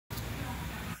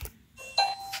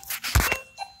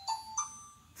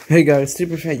Hey guys,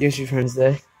 Super Fat Yoshi Friends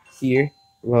there, here.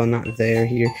 Well, not there,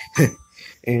 here.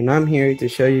 And I'm here to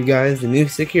show you guys the new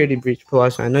Security Breach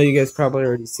plush. I know you guys probably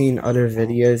already seen other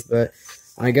videos, but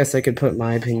I guess I could put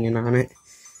my opinion on it.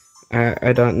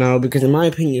 I don't know, because my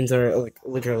opinions are like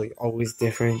literally always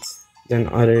different than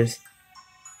others.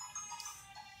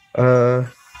 I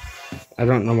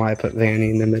don't know why I put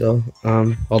Vanny in the middle.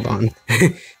 Hold on.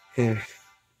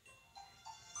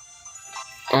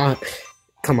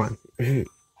 Come on.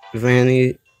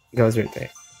 Vanny goes right there.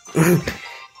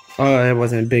 Oh, it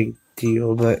wasn't a big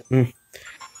deal, but in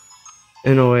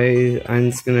a way,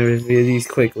 I'm just gonna review these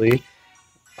quickly.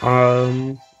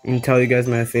 And tell you guys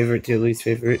my favorite to least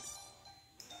favorite.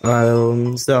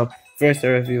 So first I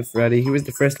review Freddy. He was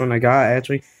the first one I got.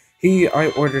 Actually,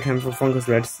 I ordered him from Funko's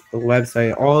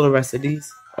website. All the rest of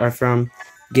these are from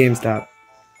GameStop.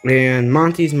 And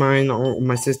Monty's mine.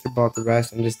 My sister bought the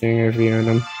rest. I'm just doing a review on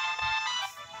them.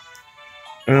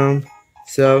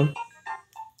 So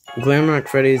Glamrock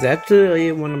Freddy is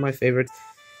actually one of my favorites.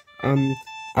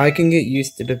 I can get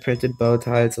used to the printed bow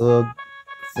tie. It's a little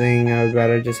thing. I would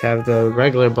rather just have the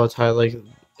regular bow tie like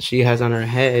she has on her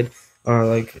head, or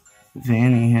like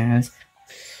Vanny has.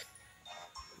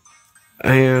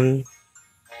 And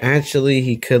actually,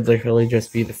 he could literally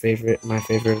just be my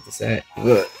favorite of the set.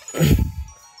 But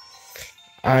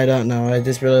I don't know. I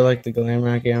just really like the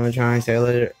Glamrock animatronics.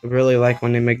 I really like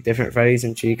when they make different Freddys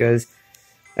and Chicas.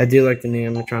 I do like the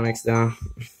new animatronics though.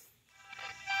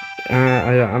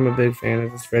 I'm a big fan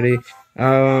of this Freddy.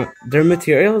 Their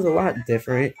material is a lot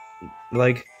different.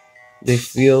 Like, they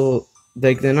feel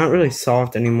like they're not really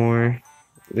soft anymore.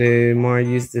 They more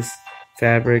use this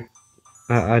fabric.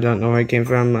 I don't know where it came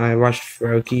from. I watched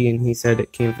Froky and he said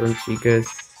it came from Chica's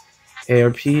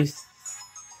hair piece.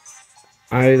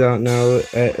 I don't know.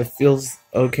 It feels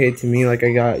okay to me. Like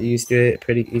I got used to it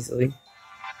pretty easily.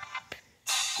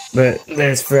 But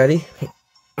there's Freddy.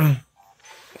 I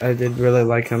did really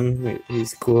like him.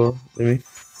 He's cool to me.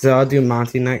 So I'll do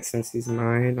Monty next since he's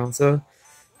mine also.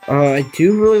 I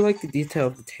do really like the detail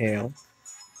of the tail.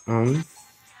 The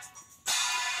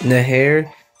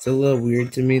hair, it's a little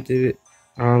weird to me too.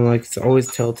 Like it's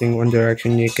always tilting one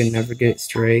direction. You can never get it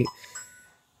straight.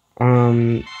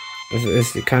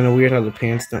 It's kind of weird how the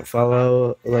pants don't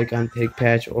follow, like on Pig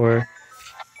Patch or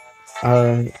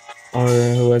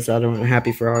who was the other one?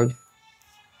 Happy Frog.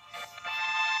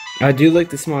 I do like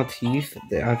the small teeth.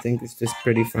 I think it's just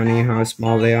pretty funny how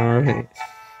small they are.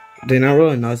 They're not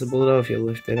really noticeable though if you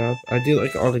lift it up. I do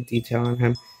like all the detail on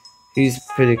him. He's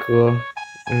pretty cool,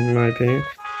 in my opinion.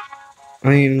 I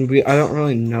mean, I don't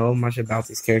really know much about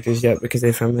these characters yet because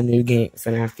they're from a new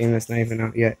FNAF game that's not even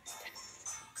out yet.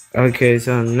 Okay,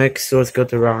 so next let's go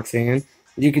to Roxanne.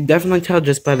 You can definitely tell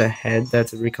just by the head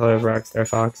that's a recolor of Rockstar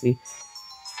Foxy.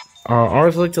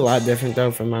 Ours looked a lot different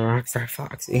though from my Rockstar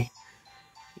Foxy.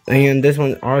 And this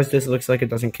one, ours just looks like it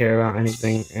doesn't care about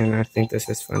anything, and I think this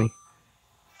is funny.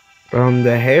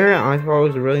 The hair, I thought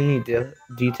was a really neat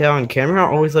detail. On camera,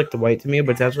 I always looked white to me,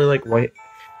 but it's actually like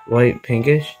white,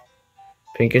 pinkish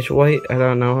white. I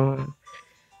don't know.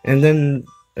 And then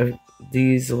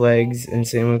these legs, and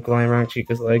same with Glamrock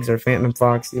Chica's legs, are Phantom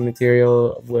Foxy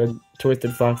material with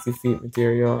Twisted Foxy feet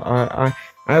material.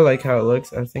 I like how it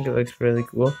looks. I think it looks really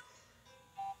cool.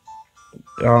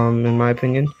 In my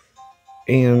opinion.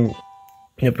 And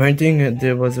the printing,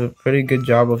 there was a pretty good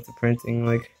job of the printing.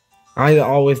 Like, I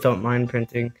always don't mind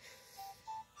printing.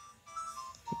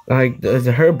 Like,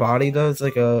 her body though is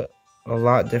like a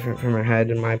lot different from her head,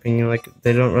 in my opinion. Like,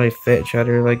 they don't really fit each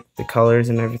other, like the colors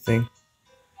and everything.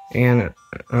 And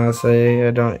honestly,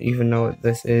 I don't even know what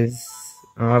this is.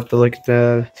 I'll have to look at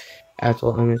the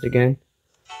actual image again.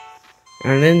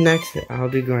 And then next, I'll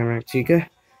do Glamrock Chica.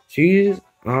 She's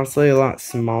honestly a lot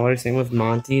smaller, same with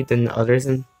Monty, than the others,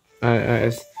 and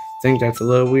I think that's a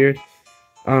little weird.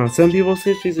 Some people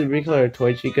say she's a recolor of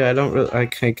Toy Chica. I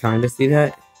can kind of see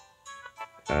that.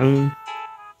 And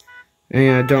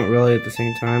I don't really at the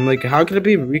same time. Like, how could it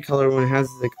be recolor when it has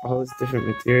like all this different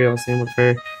material? Same with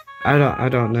her. I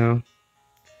don't know.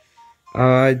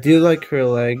 I do like her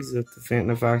legs with the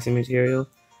Phantom Foxy material.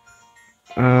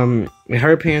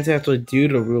 Her pants actually do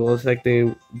the rules, like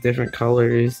they different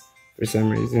colors for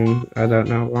some reason. I don't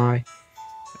know why.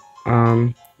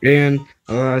 And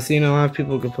I've seen a lot of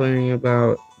people complaining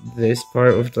about this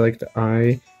part with like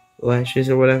the eyelashes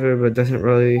or whatever, but it doesn't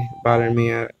really bother me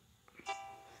at.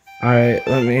 Alright,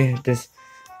 let me just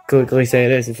quickly say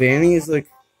this. Vanny is like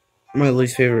my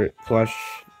least favorite plush,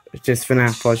 just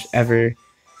FNAF plush ever.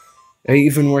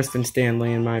 Even worse than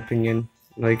Stanley, in my opinion.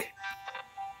 Like,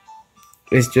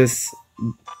 it's just,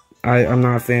 I'm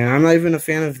not a fan. I'm not even a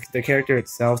fan of the character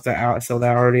itself, so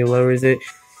that already lowers it.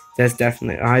 That's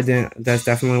definitely why I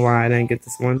didn't get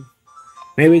this one.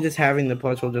 Maybe just having the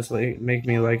plush will just like make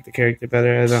me like the character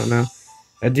better. I don't know.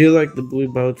 I do like the blue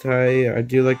bow tie. I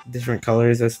do like the different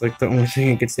colors. That's like the only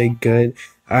thing I could say good.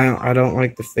 I don't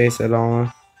like the face at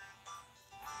all.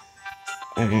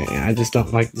 I just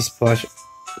don't like this plush.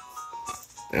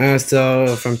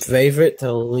 So from favorite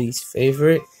to least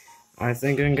favorite, I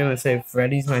think I'm gonna say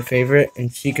Freddy's my favorite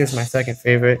and Chica's my second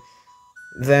favorite.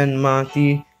 Then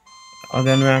Monty,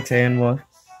 then Roxanne Wolf,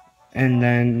 and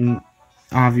then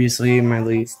obviously my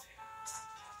least.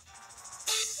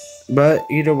 But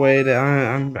either way,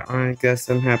 I guess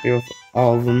I'm happy with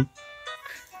all of them.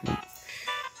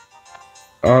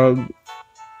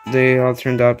 They all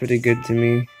turned out pretty good to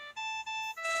me.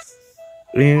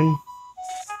 And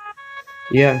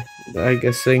yeah, I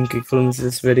guess that concludes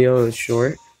this video. It's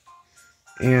short.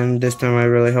 And this time I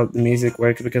really hope the music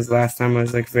works because last time it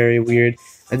was like very weird.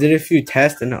 I did a few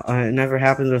tests and it never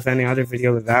happened with any other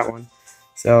video with that one.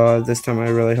 So this time I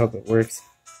really hope it works.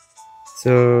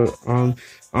 So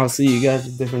I'll see you guys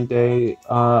a different day.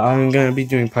 I'm gonna be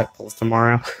doing pipe pulls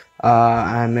tomorrow.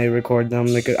 I may record them.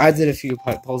 Like I did a few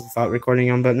pipe pulls without recording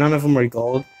them, but none of them were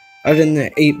gold. Other than the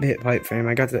 8-bit pipe frame,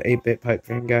 I got the 8-bit pipe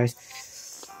frame, guys.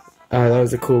 That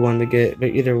was a cool one to get. But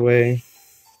either way,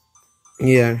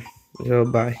 yeah. So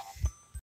bye.